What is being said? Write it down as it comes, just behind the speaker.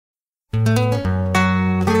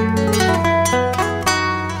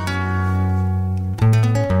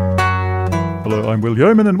I'm Will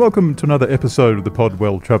Yeoman, and welcome to another episode of the Pod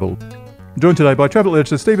Well Travel. I'm joined today by travel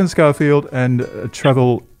editor Stephen Scarfield and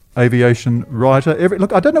travel aviation writer.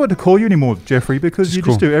 Look, I don't know what to call you anymore, Jeffrey, because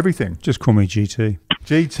just do everything. Just call me GT.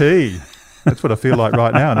 GT. That's what I feel like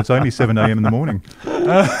right now, and it's only 7 a.m. in the morning.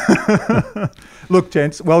 Look,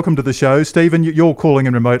 gents, welcome to the show. Stephen, you're calling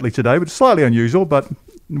in remotely today, which is slightly unusual, but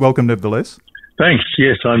welcome nevertheless. Thanks.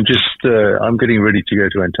 Yes, I'm just I'm getting ready to go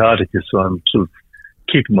to Antarctica, so I'm sort of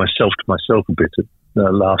keeping myself to myself a bit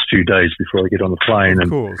the last few days before I get on the plane. Of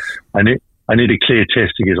course. I need a clear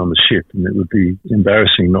test to get on the ship, and it would be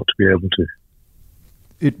embarrassing not to be able to.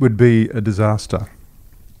 It would be a disaster,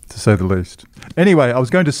 to say the least. Anyway, I was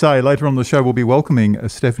going to say later on the show we'll be welcoming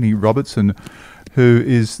Stephanie Robertson, who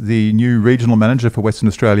is the new regional manager for Western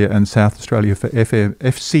Australia and South Australia for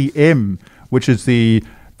FCM, which is the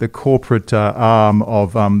corporate arm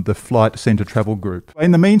of the Flight Centre Travel Group. In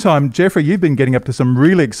the meantime, Jeffrey, you've been getting up to some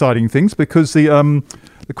really exciting things because the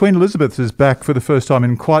Queen Elizabeth is back for the first time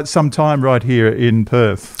in quite some time right here in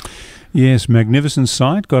Perth. Yes, magnificent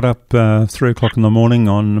sight. Got up 3 o'clock in the morning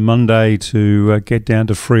on Monday to get down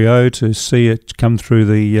to Freo to see it come through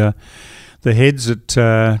the heads at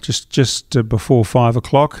just before 5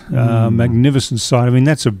 o'clock. Magnificent sight. I mean,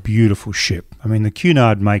 that's a beautiful ship. I mean, the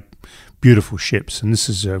Cunard make beautiful ships, and this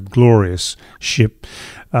is a glorious ship.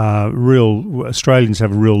 Real Australians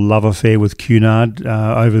have a real love affair with Cunard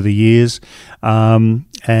over the years, and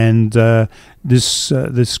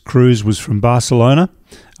this cruise was from Barcelona.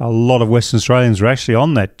 A lot of Western Australians were actually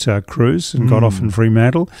on that cruise and got off in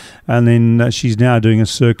Fremantle, and then she's now doing a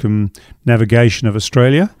circumnavigation of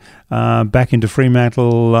Australia back into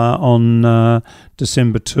Fremantle on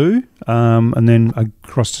December 2, and then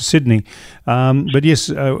across to Sydney. But yes,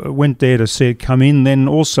 went there to see it come in, then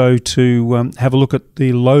also to have a look at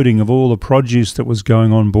the loading of all the produce that was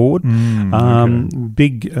going on board.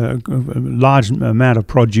 Large amount of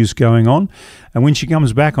produce going on. And when she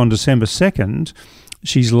comes back on December 2nd,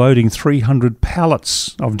 she's loading 300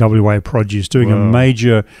 pallets of WA produce, doing a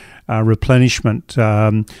major replenishment.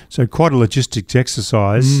 So quite a logistics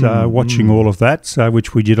exercise, watching all of that,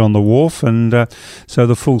 which we did on the wharf. And so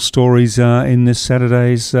the full stories in this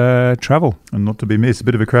Saturday's travel. And not to be missed, a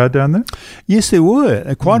bit of a crowd down there? Yes, there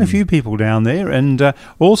were. Quite a few people down there. And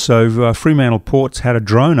also Fremantle Ports had a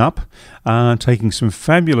drone up taking some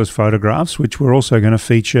fabulous photographs, which we're also going to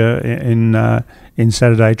feature in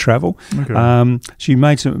Saturday travel. Okay. She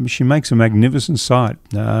makes a magnificent sight,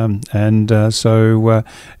 so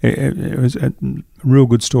it was a real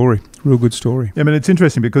good story. Yeah, I mean, it's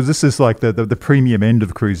interesting because this is like the premium end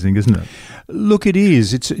of cruising, isn't it? Look, it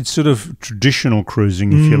is. It's sort of traditional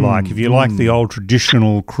cruising, if you like. If you like the old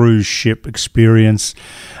traditional cruise ship experience,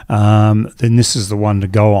 then this is the one to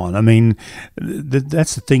go on. I mean,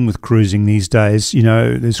 that's the thing with cruising these days. You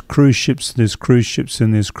know, there's cruise ships, there's cruise ships,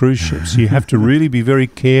 and there's cruise ships. You have to really be very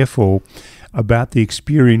careful about the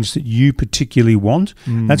experience that you particularly want.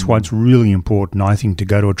 That's why it's really important, I think, to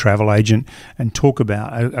go to a travel agent and talk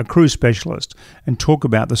about a cruise specialist and talk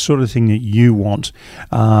about the sort of thing that you want.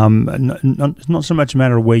 Not so much a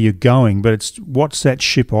matter of where you're going, but it's what's that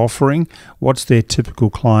ship offering, what's their typical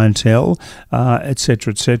clientele, et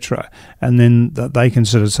cetera, and then they can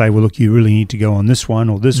sort of say, well, look, you really need to go on this one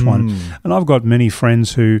or this one. And I've got many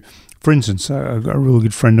friends who, for instance, a really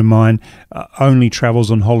good friend of mine only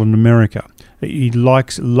travels on Holland America. He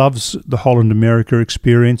loves the Holland America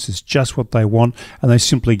experience. It's just what they want, and they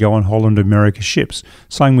simply go on Holland America ships.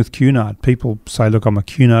 Same with Cunard. People say, look, I'm a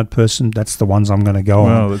Cunard person. That's the ones I'm going to go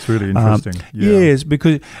on. Wow, that's really interesting. Yes,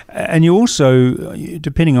 and you also,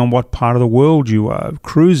 depending on what part of the world you are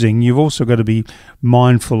cruising, you've also got to be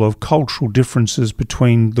mindful of cultural differences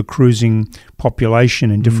between the cruising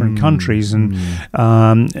population in different countries, and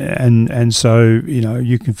so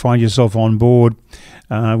you can find yourself on board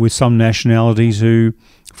with some nationalities who,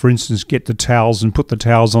 for instance, get the towels and put the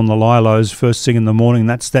towels on the lilos first thing in the morning.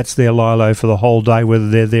 That's their lilo for the whole day, whether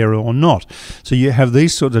they're there or not. So you have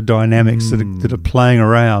these sorts of dynamics that are playing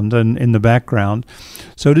around and in the background.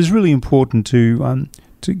 So it is really important to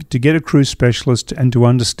get a cruise specialist and to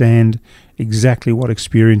understand exactly what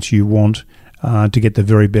experience you want to get the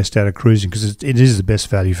very best out of cruising, because it is the best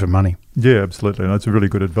value for money. Yeah, absolutely. That's a really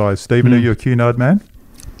good advice. Stephen, are you a Cunard man?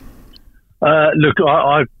 Look,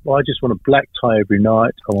 I just want a black tie every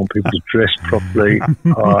night. I want people to dress properly.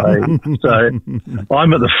 So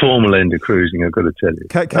I'm at the formal end of cruising, I've got to tell you.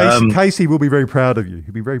 Casey will be very proud of you.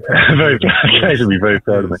 He'll be very proud. Casey will be very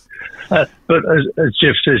proud of me. But as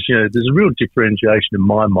Jeff says, there's a real differentiation in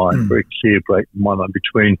my mind, very clear break in my mind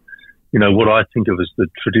between, what I think of as the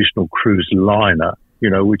traditional cruise liner,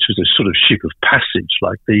 which is a sort of ship of passage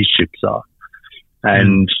like these ships are,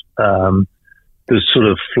 and the sort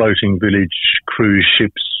of floating village cruise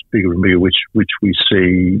ships, bigger and bigger, which we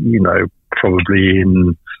see, probably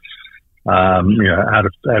in, out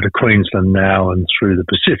of Queensland now and through the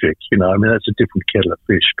Pacific. That's a different kettle of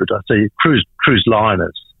fish. But I say cruise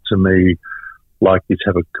liners, to me, like this,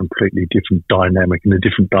 have a completely different dynamic and a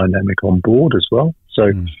different dynamic on board as well.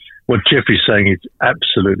 So what Jeffrey's saying is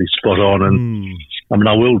absolutely spot on. And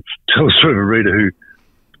I will tell a story of a reader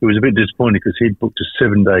who was a bit disappointed because he'd booked a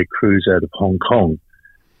 7-day cruise out of Hong Kong,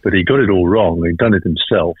 but he got it all wrong. He'd done it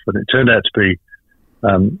himself, and it turned out to be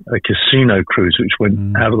a casino cruise which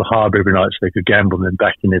went out of the harbour every night so they could gamble and then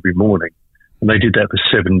back in every morning. And they did that for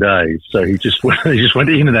 7 days. So he just went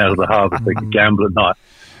in and out of the harbour so they could gamble at night.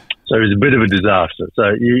 So it was a bit of a disaster.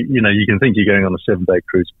 So, you can think you're going on a 7-day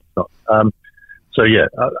cruise, but not.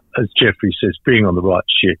 As Jeffrey says, being on the right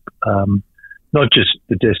ship, not just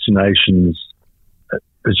the destinations,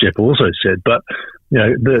 as Jeff also said, but,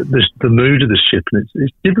 the mood of the ship. And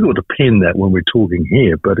it's difficult to pin that when we're talking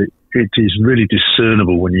here, but it is really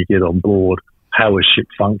discernible when you get on board how a ship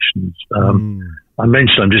functions. I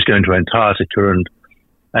mentioned I'm just going to Antarctica and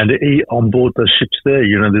on board those ships there,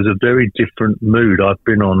 there's a very different mood. I've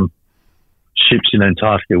been on ships in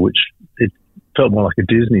Antarctica, which it felt more like a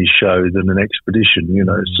Disney show than an expedition,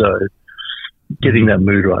 so getting that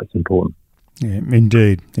mood right is important. Yeah,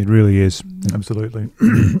 indeed. It really is. Absolutely.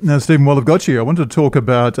 Now, Stephen, while I've got you, I wanted to talk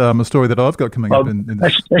about a story that I've got coming up.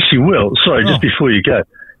 Actually, Will, sorry, just before you go.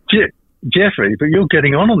 Jeffrey, but you're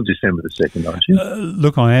getting on December the 2nd, aren't you?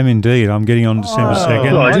 Look, I am indeed. I'm getting on December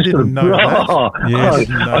 2nd. I didn't know that. Yes.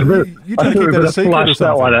 You didn't keep that a secret or something.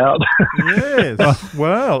 That one out. Yes.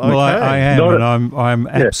 Well, okay. Well, I am, and I'm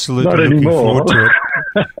absolutely looking forward to it.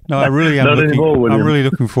 No, I really am. I'm really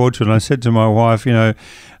looking forward to it. And I said to my wife,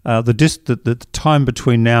 the time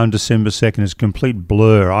between now and December 2nd is a complete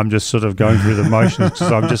blur. I'm just sort of going through the motions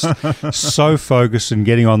because I'm just so focused in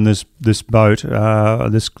getting on this boat,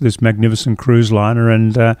 this magnificent cruise liner,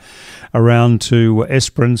 and around to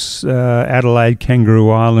Esperance, Adelaide, Kangaroo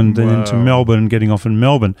Island, and into Melbourne, and getting off in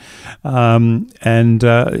Melbourne.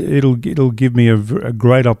 It'll give me a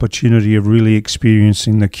great opportunity of really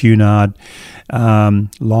experiencing the Cunard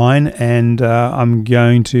line, and I'm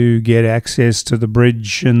going to get access to the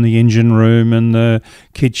bridge and the engine room and the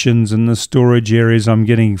kitchens and the storage areas. I'm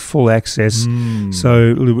getting full access,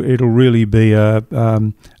 so it'll really be a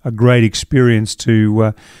great experience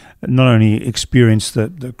to not only experience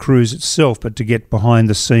the cruise itself, but to get behind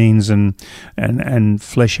the scenes and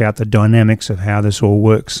flesh out the dynamics of how this all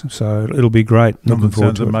works. So it'll be great. Looking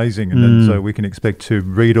forward to it. Sounds amazing. And then, so we can expect to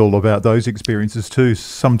read all about those experiences too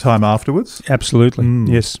sometime afterwards.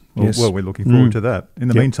 Absolutely. Yes. Well, we're looking forward to that. In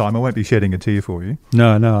the meantime, I won't be shedding a tear for you.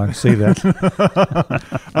 No, I can see that.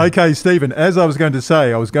 Okay, Stephen, as I was going to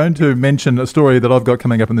say, I was going to mention a story that I've got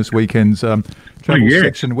coming up in this weekend's travel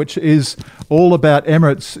section, which is all about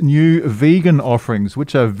Emirates' new vegan offerings,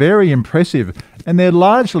 which are very impressive. And they're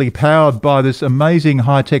largely powered by this amazing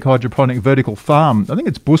high-tech hydroponic vertical farm. I think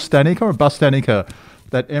it's Bustanica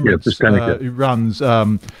that Emirates runs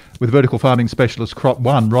with vertical farming specialist Crop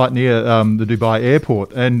One right near the Dubai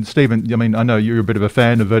airport. And Stephen, I know you're a bit of a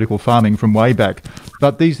fan of vertical farming from way back,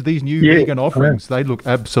 but these new vegan offerings, they look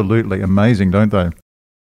absolutely amazing, don't they?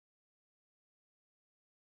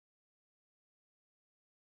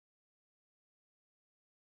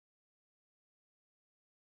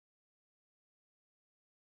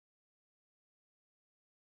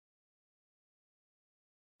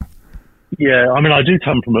 Yeah, I do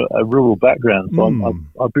come from a rural background, so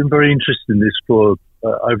I've been very interested in this for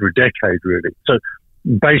over a decade, really. So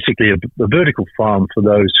basically, a vertical farm, for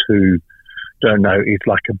those who don't know, is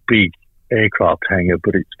like a big aircraft hangar,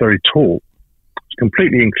 but it's very tall. It's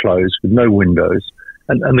completely enclosed with no windows.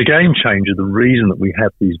 And the game changer, the reason that we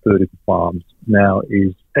have these vertical farms now,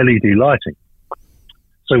 is LED lighting.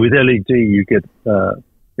 So with LED, you get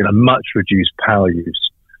much reduced power use.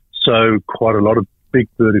 So quite a lot of big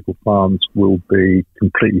vertical farms will be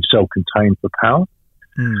completely self-contained for power.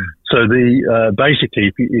 So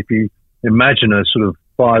basically, if you imagine a sort of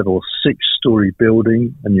 5 or 6 story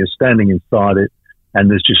building and you're standing inside it, and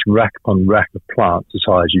there's just rack upon rack of plants as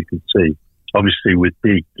high as you can see, obviously with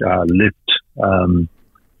big lift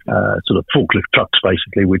sort of forklift trucks,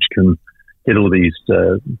 basically, which can get all these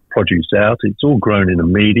produce out. It's all grown in a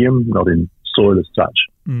medium, not in soil as such,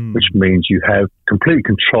 which means you have complete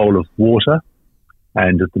control of water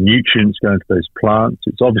and of the nutrients going to those plants.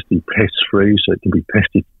 It's obviously pest-free, so it can be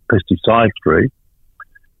pesticide-free.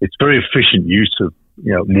 It's very efficient use of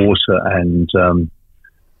water and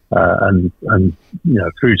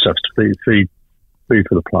food substitute, feed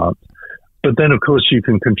for the plants. But then, of course, you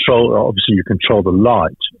can control the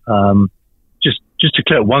light. Just just to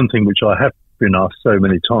clear one thing, which I have been asked so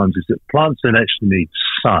many times, is that plants don't actually need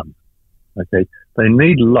sun. Okay, they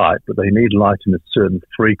need light, but they need light in a certain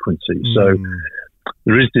frequency. So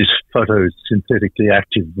there is this photosynthetically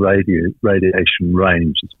active radiation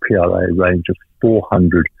range, this PRA range of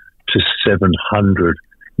 400 to 700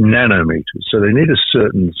 nanometers. So they need a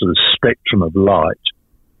certain sort of spectrum of light,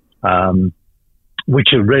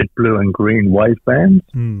 which are red, blue, and green wavebands.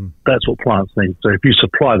 That's what plants need. So if you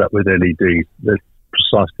supply that with LEDs, that's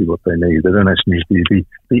precisely what they need. They don't actually need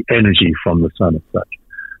the energy from the sun as such,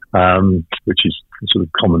 which is sort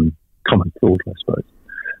of common thought, I suppose.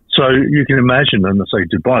 So you can imagine, and I say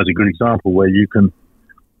Dubai is a good example where you can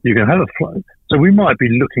have a flow. So we might be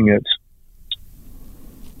looking at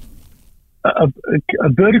a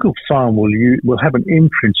vertical farm will have an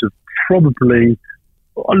imprint of probably,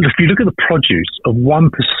 if you look at the produce, of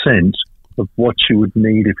 1% of what you would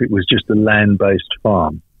need if it was just a land-based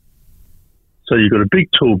farm. So you've got a big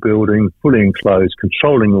tall building, fully enclosed,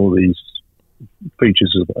 controlling all these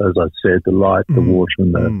features, as I said, the light, the water,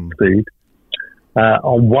 and the feed,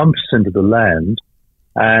 on 1% of the land.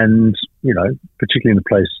 And, particularly in a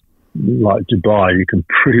place like Dubai, you can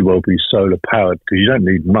pretty well be solar powered because you don't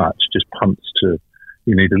need much, just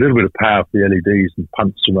you need a little bit of power for the LEDs and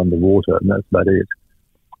pumps to run the water, and that's about it.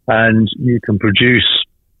 And you can produce,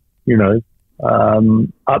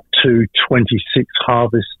 up to 26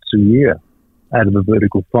 harvests a year out of a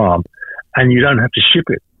vertical farm, and you don't have to ship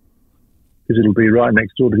it because it'll be right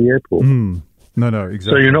next door to the airport. No,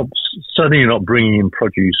 exactly. So you're not bringing in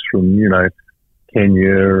produce from,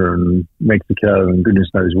 Kenya and Mexico and goodness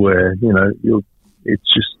knows where,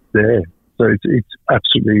 it's just there. So it's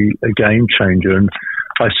absolutely a game changer. And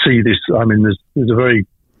I see this, there's a very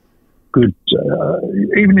good,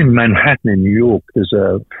 even in Manhattan in New York, there's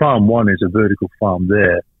a Farm 1 is a vertical farm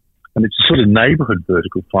there. And it's a sort of neighborhood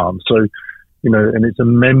vertical farm. So, and it's a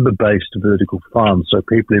member-based vertical farm. So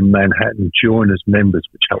people in Manhattan join as members,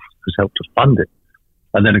 which has helped to fund it.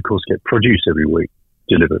 And then, of course, get produce every week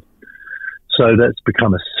delivered. So that's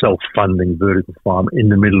become a self-funding vertical farm in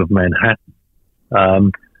the middle of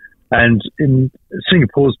Manhattan. And in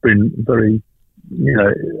Singapore's been very,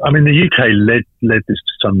 the UK led this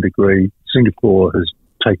to some degree. Singapore has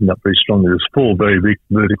taken up very strongly. There's 4 very big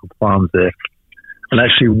vertical farms there. And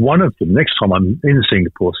actually one of them, next time I'm in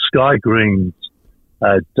Singapore, Sky Greens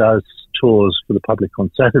does tours for the public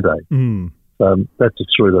on Saturday. That's a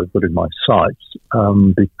story that I've got in my sights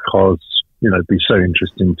because, it'd be so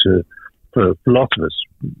interesting for lots of us.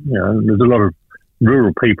 There's a lot of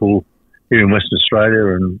rural people here in Western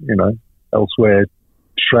Australia and, elsewhere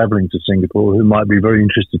travelling to Singapore who might be very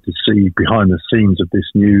interested to see behind the scenes of this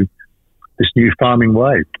new farming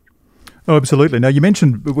wave. Oh, absolutely. Now, you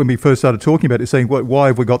mentioned when we first started talking about it, saying, why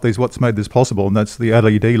have we got these, what's made this possible? And that's the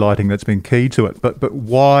LED lighting that's been key to it. But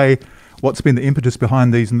why, what's been the impetus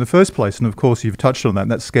behind these in the first place? And of course, you've touched on that,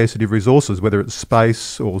 and that's scarcity of resources, whether it's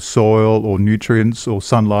space or soil or nutrients or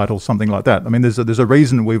sunlight or something like that. There's a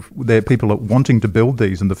reason people are wanting to build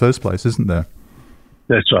these in the first place, isn't there?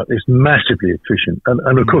 That's right. It's massively efficient.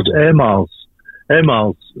 And of course, air miles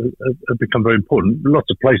have become very important.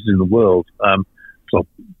 Lots of places in the world,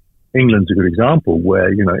 England's a good example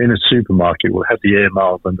where, in a supermarket we'll have the air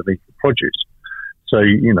miles underneath the produce. So,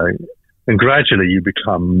 and gradually you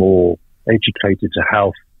become more educated to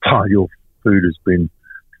how far your food has been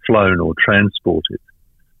flown or transported.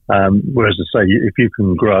 Whereas I say, if you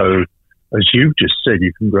can grow, as you've just said,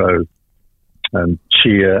 you can grow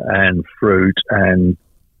chia and fruit and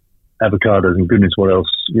avocados and goodness what else,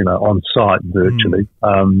 on site virtually.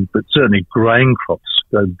 But certainly grain crops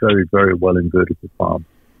go very, very well in vertical farms.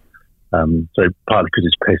 So partly because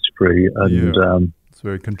it's pest free and it's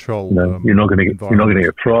very controlled. You're not going to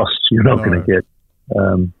get frost. You're not going to get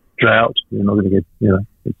drought. You're not going to get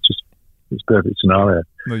it's a perfect scenario.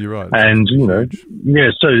 No, you're right. And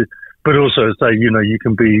so but also say you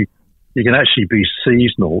can actually be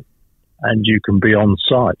seasonal and you can be on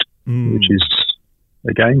site, which is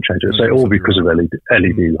a game changer. So all because of LED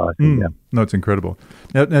lighting. Yeah. No, it's incredible.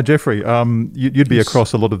 Now, Jeffrey, you'd be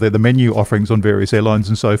across a lot of the menu offerings on various airlines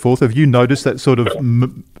and so forth. Have you noticed that sort of,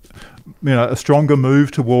 a stronger move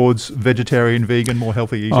towards vegetarian, vegan, more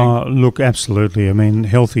healthy eating? Look, absolutely.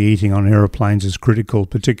 Healthy eating on aeroplanes is critical,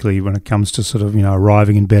 particularly when it comes to sort of,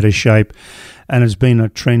 arriving in better shape. And it's been a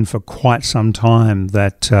trend for quite some time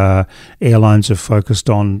that airlines have focused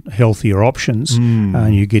on healthier options,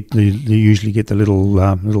 and you usually get the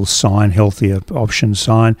little sign, healthier option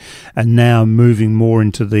sign, and now moving more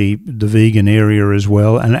into the vegan area as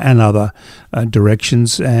well, and other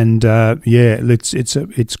directions. And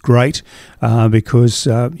it's great because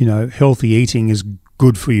healthy eating is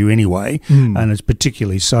good for you anyway, and it's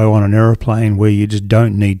particularly so on an aeroplane where you just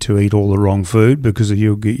don't need to eat all the wrong food, because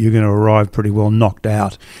you're going to arrive pretty well knocked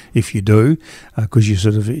out if you do, because you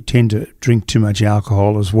sort of tend to drink too much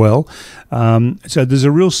alcohol as well. So there's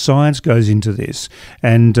a real science goes into this,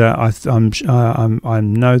 and I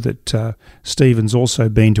know that Stephen's also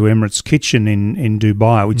been to Emirates Kitchen in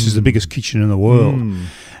Dubai, which is the biggest kitchen in the world.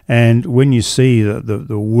 And when you see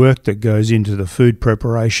the work that goes into the food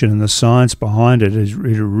preparation and the science behind it, is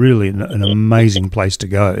really an amazing place to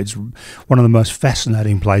go. It's one of the most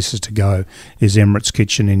fascinating places to go is Emirates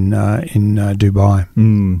Kitchen in Dubai.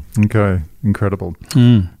 Okay, incredible.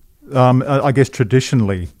 I guess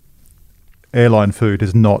traditionally, airline food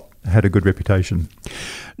has not had a good reputation.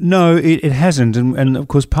 No, it hasn't, and of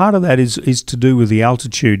course part of that is to do with the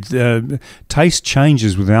altitude. Taste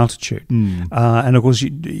changes with altitude, and of course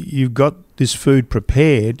you've got this food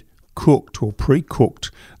prepared, cooked or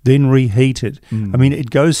pre-cooked, then reheated. I mean, it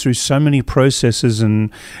goes through so many processes,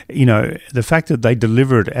 and the fact that they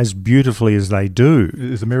deliver it as beautifully as they do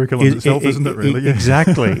is a miracle in itself, isn't it? Really,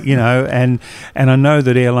 exactly. And I know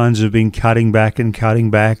that airlines have been cutting back,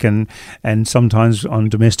 and sometimes on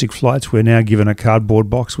domestic flights we're now given a cardboard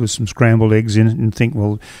box with some scrambled eggs in it, and think,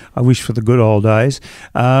 well, I wish for the good old days.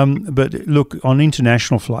 But look, on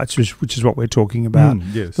international flights, which is what we're talking about,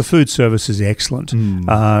 yes, the food service is excellent,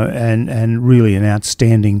 and really an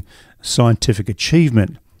outstanding scientific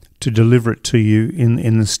achievement to deliver it to you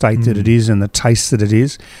in the state that it is and the taste that it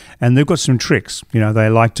is. And they've got some tricks. They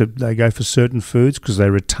go for certain foods because they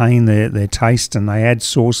retain their taste, and they add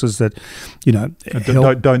sauces that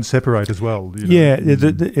don't separate as well. Yeah,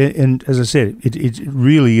 and as I said, it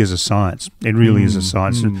really is a science. It really is a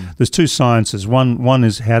science. There's two sciences. One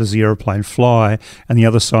is how does the aeroplane fly, and the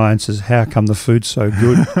other science is how come the food's so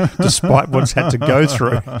good despite what's had to go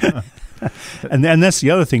through. And that's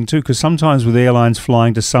the other thing too, because sometimes with airlines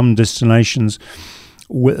flying to some destinations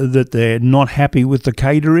that they're not happy with the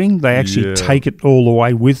catering, they actually take it all the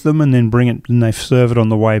way with them and then bring it and they serve it on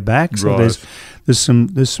the way back. So there's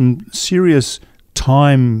some serious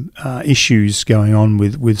time issues going on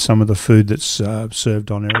with some of the food that's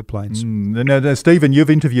served on airplanes. Now, Stephen,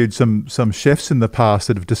 you've interviewed some chefs in the past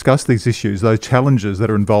that have discussed these issues, those challenges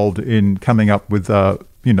that are involved in coming up with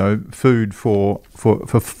food for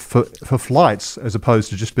flights as opposed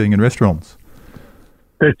to just being in restaurants.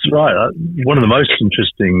 That's right. One of the most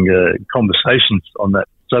interesting conversations on that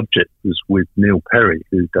subject was with Neil Perry,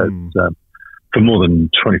 who does for more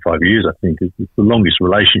than 25 years, I think, is the longest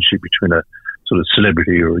relationship between a sort of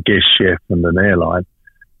celebrity or a guest chef and an airline.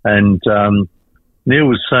 And Neil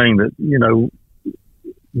was saying that,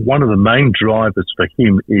 one of the main drivers for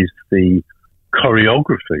him is the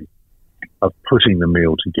choreography of putting the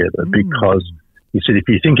meal together, because he said if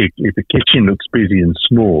you think if a kitchen looks busy and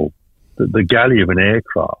small, the galley of an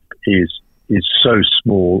aircraft is so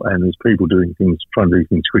small, and there's people trying to do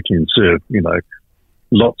things quickly and serve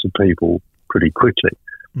lots of people pretty quickly.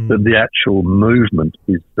 That the actual movement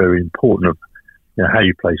is very important of how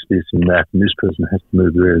you place this and that, and this person has to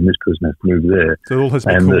move there and this person has to move there. So it all has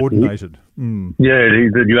to be coordinated.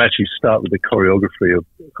 That you actually start with the choreography of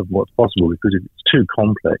what's possible, because if it's too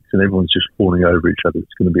complex and everyone's just falling over each other,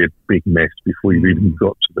 it's going to be a big mess before you've even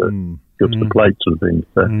got to the plate sort of thing.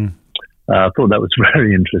 So I thought that was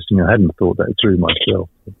very interesting. I hadn't thought that through myself.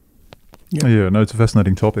 Yeah, it's a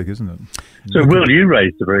fascinating topic, isn't it? So, Will, you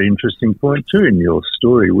raised a very interesting point too in your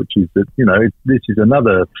story, which is that, this is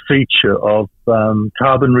another feature of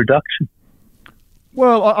carbon reduction.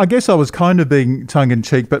 Well, I guess I was kind of being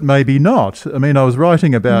tongue-in-cheek, but maybe not. I mean, I was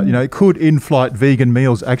writing about, could in-flight vegan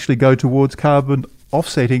meals actually go towards carbon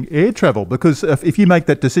offsetting air travel? Because if you make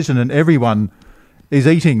that decision and everyone is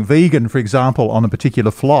eating vegan, for example, on a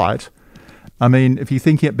particular flight, I mean, if you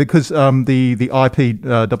think it, because the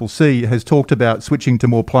IPCC has talked about switching to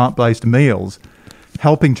more plant-based meals,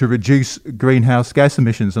 helping to reduce greenhouse gas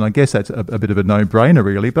emissions, and I guess that's a bit of a no-brainer,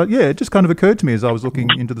 really. But yeah, it just kind of occurred to me as I was looking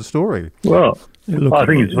into the story. Well, I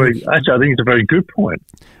think it's a very good point.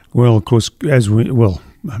 Well, of course,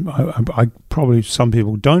 I probably some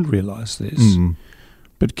people don't realise this.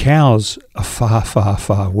 But cows are far, far,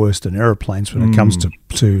 far worse than aeroplanes when it comes to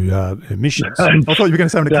emissions. I thought you were going to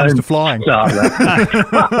say when it comes to flying.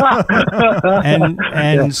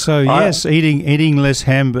 So yes, eating less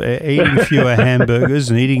eating fewer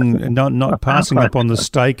hamburgers, and eating not passing up on the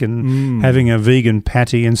steak and having a vegan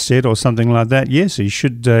patty instead or something like that. Yes, you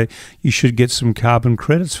should get some carbon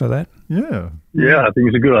credits for that. Yeah, I think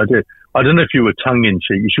it's a good idea. I don't know if you were tongue in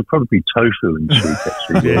cheek. You should probably be tofu in cheek,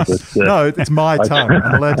 actually. Yes. But, no, it's my tongue.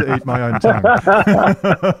 I'm allowed to eat my own tongue.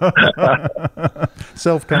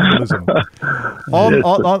 Self-cannibalism. On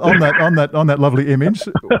that lovely image,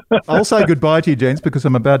 I'll say goodbye to you, gents, because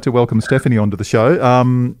I'm about to welcome Stephanie onto the show.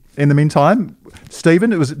 In the meantime,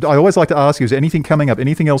 Stephen, I always like to ask you: is there anything coming up?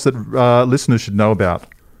 Anything else that listeners should know about?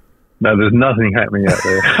 No, there's nothing happening out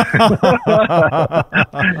there.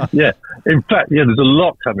 Yeah, in fact, there's a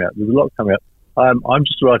lot coming out. I'm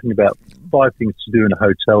just writing about 5 things to do in a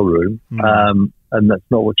hotel room, and that's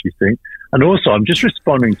not what you think. And also, I'm just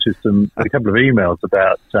responding to a couple of emails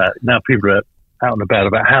about now people are out and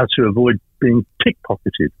about how to avoid being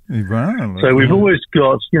pickpocketed. Wow. So we've always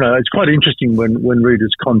got, it's quite interesting when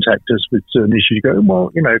readers contact us with certain issues. You go, well,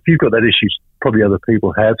 if you've got that issue, probably other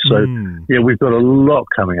people have. So, we've got a lot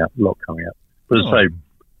coming up. But as I say,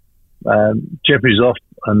 Jeffrey's off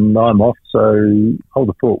and I'm off, so hold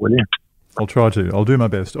the fort, will you? I'll try to. I'll do my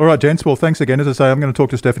best. All right, gents. Well, thanks again. As I say, I'm going to talk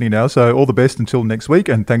to Stephanie now. So all the best until next week,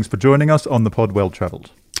 and thanks for joining us on the Pod Well Travelled.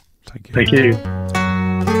 Thank you.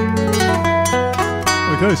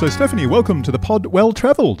 Okay, so Stephanie, welcome to the Pod Well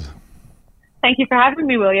Travelled. Thank you for having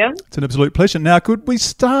me, William. It's an absolute pleasure. Now, could we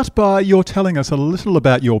start by your telling us a little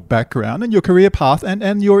about your background and your career path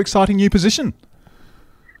and your exciting new position?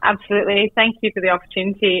 Absolutely. Thank you for the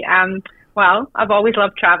opportunity. Well, I've always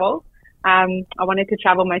loved travel. I wanted to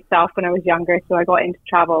travel myself when I was younger, so I got into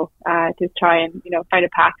travel to try and, find a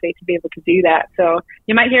pathway to be able to do that. So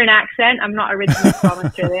you might hear an accent. I'm not originally from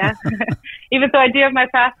Australia. Even though I do have my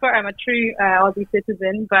passport, I'm a true Aussie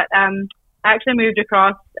citizen. But I actually moved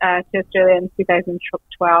across to Australia in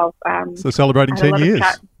 2012. So celebrating 10 years.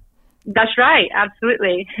 That's right.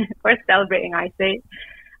 Absolutely. We're celebrating, I say.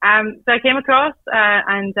 So I came across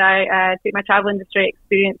and I took my travel industry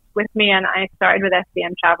experience with me, and I started with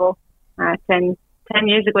FCM Travel 10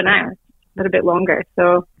 years ago now, a little bit longer.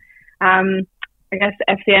 So I guess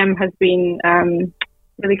FCM has been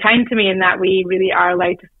really kind to me in that we really are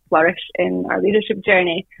allowed to flourish in our leadership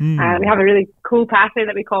journey. We have a really cool pathway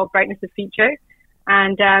that we call Brightness of Future,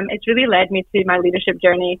 and it's really led me to my leadership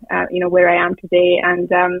journey, where I am today.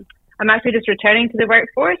 And I'm actually just returning to the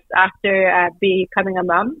workforce after becoming a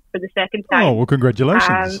mum for the second time. Oh, well,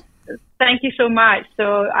 congratulations. Thank you so much.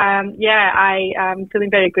 So, I am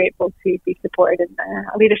feeling very grateful to be supported in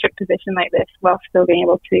a leadership position like this while still being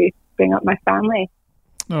able to bring up my family.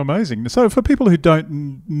 Oh, amazing. So for people who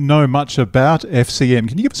don't know much about FCM,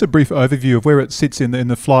 can you give us a brief overview of where it sits in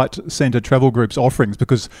the Flight Centre Travel Group's offerings?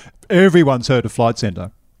 Because everyone's heard of Flight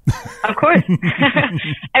Centre. Of course.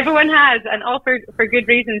 Everyone has, and all for good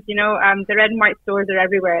reasons. The red and white stores are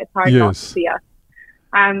everywhere. It's hard not to see us.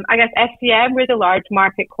 I guess FCM, we're the large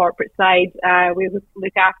market corporate side. We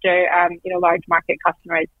look after, large market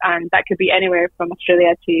customers, and that could be anywhere from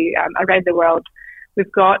Australia to around the world.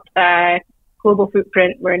 We've got a global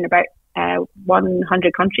footprint. We're in about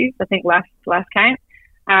 100 countries, I think, last count.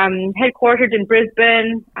 Headquartered in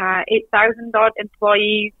Brisbane, 8,000 odd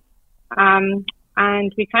employees,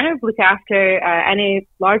 and we kind of look after any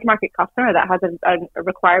large market customer that has a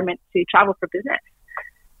requirement to travel for business.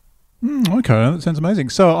 Okay, that sounds amazing.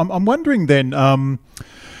 So I'm wondering then,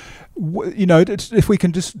 if we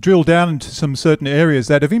can just drill down into some certain areas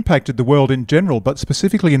that have impacted the world in general, but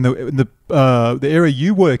specifically in the area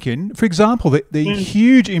you work in. For example, the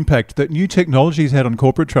huge impact that new technologies had on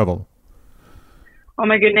corporate travel. Oh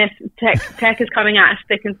my goodness, tech is coming at us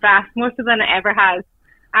thick and fast, more so than it ever has.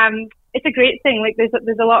 It's a great thing. Like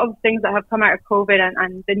there's a lot of things that have come out of COVID,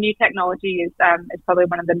 and the new technology is probably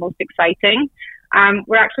one of the most exciting.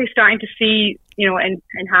 We're actually starting to see,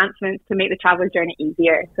 enhancements to make the traveler's journey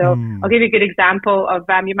easier. So I'll give you a good example of,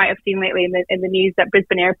 you might have seen lately in the news that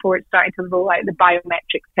Brisbane Airport is starting to roll out the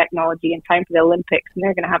biometrics technology in time for the Olympics, and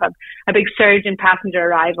they're going to have a big surge in passenger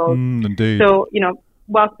arrivals. Indeed. So,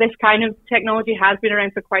 whilst this kind of technology has been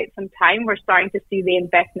around for quite some time, we're starting to see the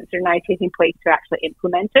investments that are now taking place to actually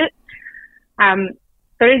implement it.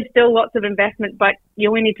 There is still lots of investment, but you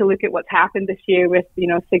only need to look at what's happened this year with,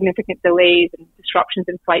 significant delays and disruptions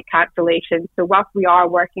in flight cancellations. So whilst we are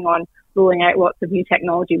working on rolling out lots of new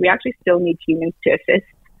technology, we actually still need humans to assist.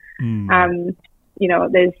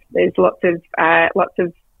 There's lots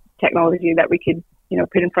of technology that we could,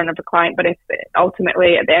 put in front of a client. But if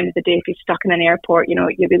ultimately, at the end of the day, if you're stuck in an airport, you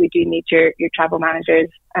really do need your travel managers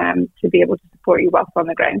to be able to support you whilst on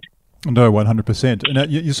the ground. No, 100%.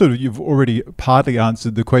 And you've already partly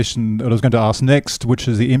answered the question that I was going to ask next, which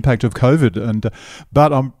is the impact of COVID.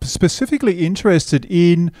 But I'm specifically interested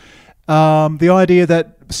in the idea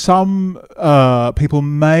that some people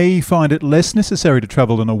may find it less necessary to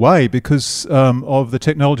travel in a way because of the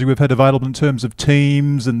technology we've had available in terms of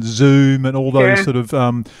Teams and Zoom and all those sort of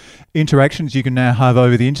interactions you can now have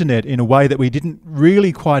over the internet in a way that we didn't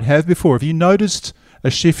really quite have before. Have you noticed a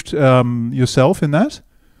shift yourself in that?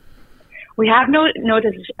 We have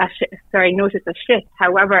noticed a shift.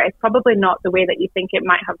 However, it's probably not the way that you think it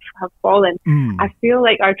might have fallen. I feel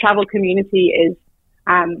like our travel community is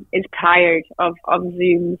tired of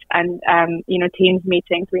Zooms and Teams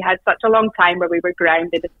meetings. We had such a long time where we were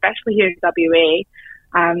grounded, especially here in WA,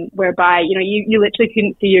 whereby you literally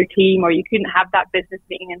couldn't see your team or you couldn't have that business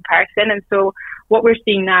meeting in person. And so what we're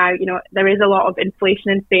seeing now, there is a lot of inflation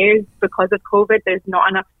in fares because of COVID. There's not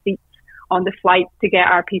enough seats on the flights to get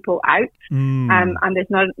our people out, and there's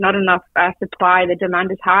not enough supply. The demand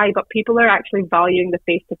is high, but people are actually valuing the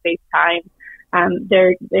face-to-face time.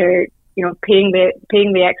 They're paying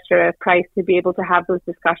the extra price to be able to have those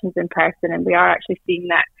discussions in person, and we are actually seeing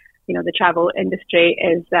that the travel industry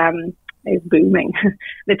is booming.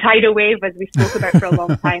 The tidal wave, as we spoke about for a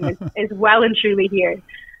long time, is well and truly here.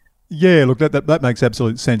 Yeah, look, that makes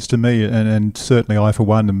absolute sense to me, and certainly I, for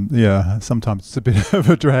one, sometimes it's a bit of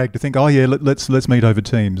a drag to think, let's meet over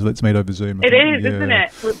Teams, let's meet over Zoom. It is, isn't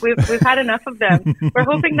it? We've had enough of them. We're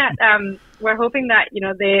hoping that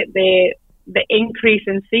the increase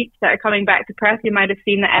in seats that are coming back to Perth. You might have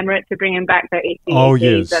seen that Emirates are bringing back their 88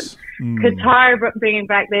 days. Yes. And Qatar bringing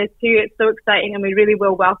back theirs too. It's so exciting, and we really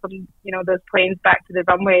will welcome those planes back to the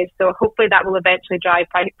runways. So hopefully that will eventually drive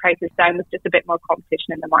prices down with just a bit more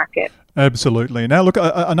competition in the market. Absolutely. Now, look,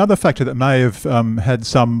 another factor that may have had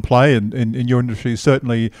some play in your industry is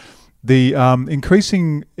certainly the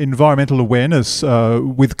increasing environmental awareness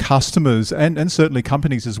with customers and certainly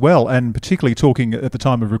companies as well, and particularly talking at the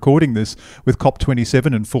time of recording this with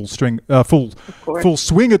COP27 in full swing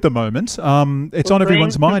at the moment. It's on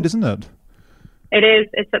everyone's mind, isn't it? It is.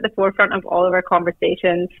 It's at the forefront of all of our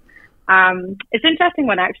conversations. It's an interesting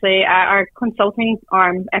one, actually. Our consulting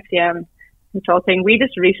arm, FCM Consulting, we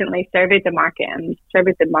just recently surveyed the market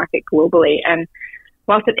globally, and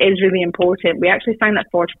whilst it is really important, we actually found that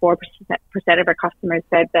 44% of our customers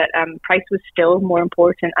said that price was still more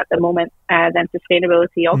important at the moment than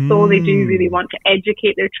sustainability. Also, they do really want to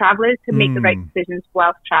educate their travellers to make the right decisions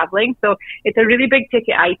whilst travelling. So it's a really big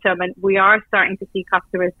ticket item, and we are starting to see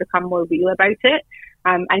customers become more real about it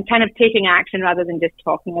and kind of taking action rather than just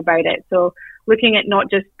talking about it. So looking at not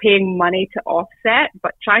just paying money to offset,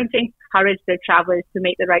 but trying to encourage their travellers to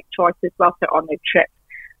make the right choices whilst they're on their trip.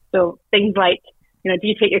 So things like, do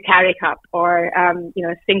you take your carry cup, or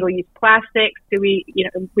single-use plastics? Do we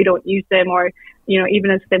don't use them, or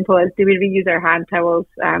even as simple as, do we reuse our hand towels,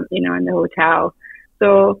 in the hotel?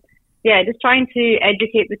 So yeah, just trying to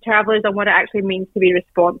educate the travellers on what it actually means to be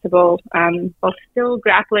responsible, while still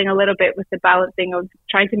grappling a little bit with the balancing of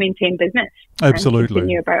trying to maintain business. Absolutely. And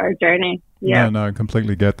continue about our journey. Yeah. No, I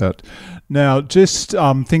completely get that. Now, just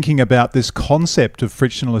thinking about this concept of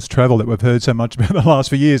frictionless travel that we've heard so much about the last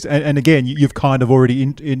few years, and again, you've kind of already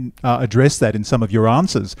addressed that in some of your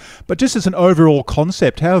answers, but just as an overall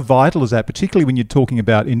concept, how vital is that, particularly when you're talking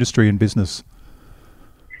about industry and business?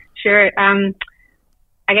 Sure.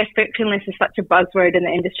 I guess frictionless is such a buzzword in the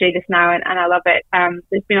industry just now, and I love it.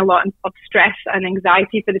 There's been a lot of stress and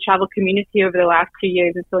anxiety for the travel community over the last 2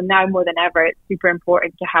 years, and so now more than ever, it's super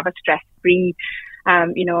important to have a stress-free, a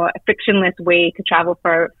frictionless way to travel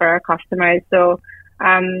for our customers. So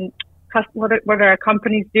what are our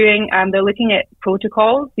companies doing? They're looking at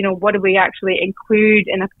protocols. What do we actually include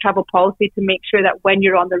in a travel policy to make sure that when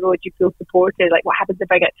you're on the road, you feel supported? Like, what happens if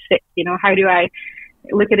I get sick? How do I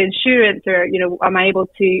look at insurance, or am I able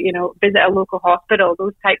to visit a local hospital?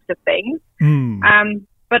 Those types of things.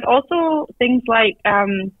 But also things like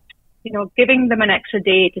giving them an extra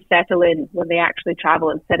day to settle in when they actually travel,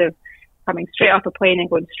 instead of coming straight off a plane and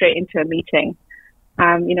going straight into a meeting.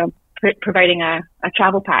 Providing a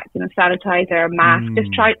travel pack, sanitizer, a mask.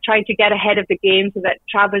 Just try to get ahead of the game so that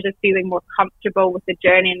travellers are feeling more comfortable with the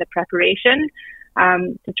journey and the preparation,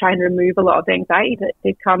 to try and remove a lot of the anxiety that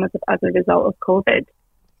did come as a result of COVID.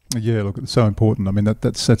 Yeah, look, it's so important. I mean,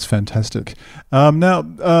 that's fantastic. Now,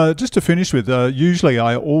 just to finish with, usually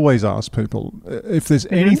I always ask people if there's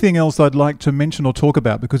anything else I'd like to mention or talk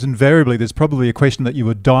about, because invariably there's probably a question that you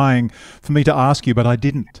were dying for me to ask you, but I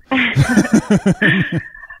didn't.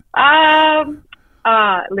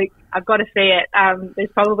 Like, I've got to say it.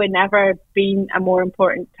 There's probably never been a more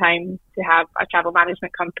important time to have a travel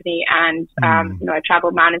management company and a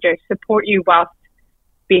travel manager support you whilst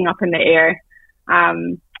being up in the air.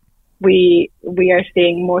 We are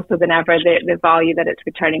seeing more so than ever the value that it's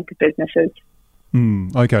returning to businesses.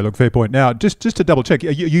 Okay, look, fair point. Now, just to double check,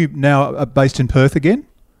 are you now based in Perth again?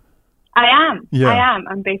 I am. Yeah. I am.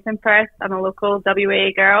 I'm based in Perth. I'm a local WA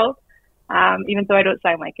girl, even though I don't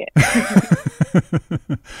sound like it.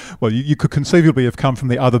 Well, you could conceivably have come from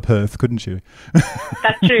the other Perth, couldn't you?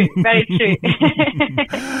 That's true. Very true.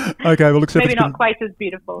 Okay, well, look, maybe not quite as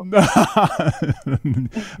beautiful.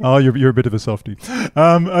 Oh, you're a bit of a softie.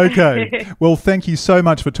 Okay. Well, thank you so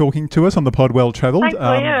much for talking to us on the Pod Well Travelled.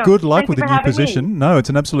 Good luck with the new position. No, it's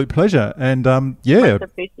an absolute pleasure. And yeah,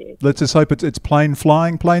 let's just hope it's plain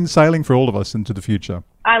flying, plain sailing for all of us into the future.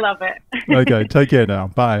 I love it. Okay, take care now.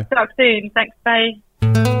 Bye. Talk soon. Thanks.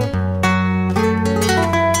 Bye.